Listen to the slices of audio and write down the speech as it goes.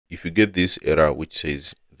if you get this error which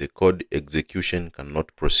says the code execution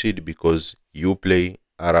cannot proceed because Uplay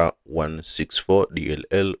ARA164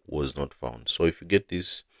 DLL was not found. So if you get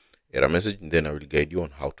this error message, then I will guide you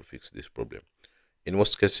on how to fix this problem. In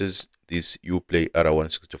most cases, this Uplay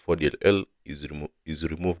ARA164 DLL is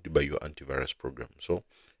removed by your antivirus program. So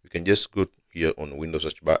you can just go here on Windows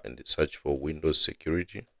search bar and search for Windows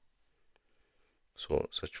Security. So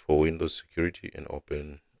search for Windows Security and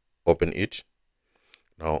open it.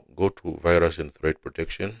 Now go to Virus and Threat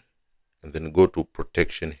Protection and then go to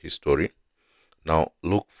Protection History. Now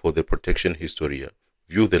look for the protection history here.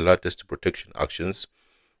 View the latest protection actions.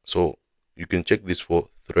 So you can check this for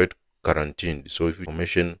threat quarantined. So if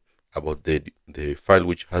information about the file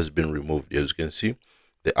which has been removed, as you can see,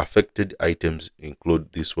 the affected items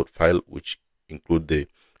include this file, which include the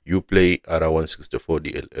Uplay ARA164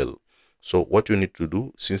 DLL. So what you need to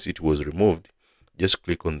do, since it was removed, just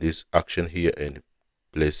click on this action here and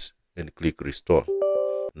place and click restore.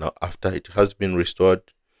 Now after it has been restored,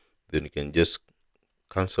 then you can just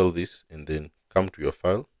cancel this and then come to your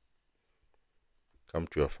file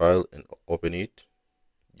and open it.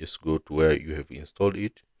 Just go to where you have installed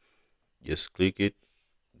it, just click it,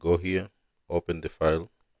 go here, open the file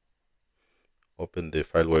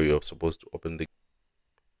where you're supposed to open the.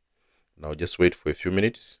 Now just wait for a few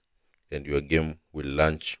minutes and your game will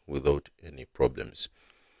launch without any problems.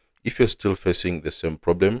 If you're still facing the same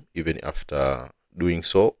problem even after doing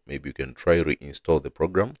so, maybe you can try reinstall the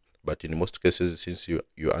program. But in most cases, since your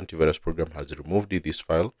antivirus program has removed this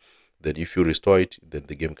file, then if you restore it, then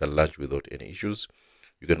the game can launch without any issues.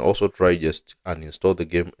 You can also try just uninstall the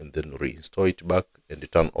game and then reinstall it back and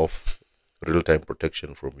turn off real-time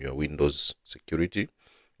protection from your Windows security,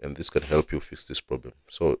 and this can help you fix this problem.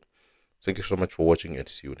 So thank you so much for watching and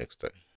see you next time.